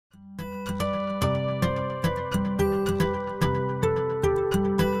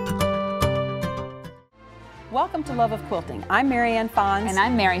Welcome to Love of Quilting. I'm Marianne Fons. And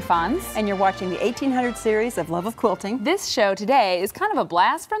I'm Mary Fons. And you're watching the 1800 series of Love of Quilting. This show today is kind of a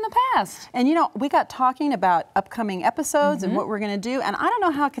blast from the past. And you know, we got talking about upcoming episodes and what we're going to do, and I don't know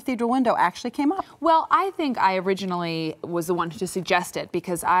how Cathedral Window actually came up. Well, I think I originally was the one to suggest it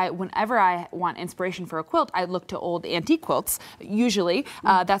because whenever I want inspiration for a quilt, I look to old antique quilts. Usually,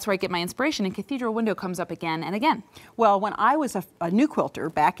 that's where I get my inspiration, and Cathedral Window comes up again and again. Well, when I was a new quilter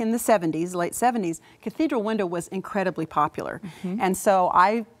back in the 70s, late 70s, Cathedral Window was incredibly popular. And so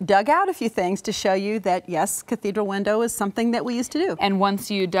I dug out a few things to show you that, yes, Cathedral Window is something that we used to do. And once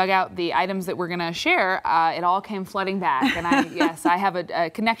you dug out the items that we're going to share, it all came flooding back. And yes, I have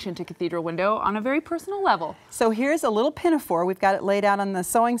a connection to Cathedral Window on a very personal level. So here's a little pinafore. We've got it laid out on the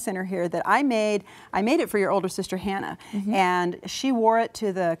sewing center here that I made. I made it for your older sister, Hannah. And she wore it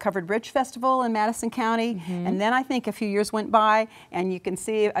to the Covered Bridge Festival in Madison County. And then I think a few years went by, and you can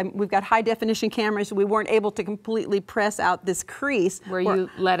see we've got high definition cameras. We weren't able to completely press out this crease. Where you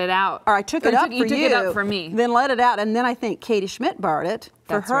let it out. Or I took it up for you. You took it up for me. Then let it out, and then I think Katie Schmidt borrowed it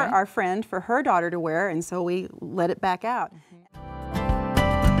for That's her, right. our friend, for her daughter to wear, and so we let it back out.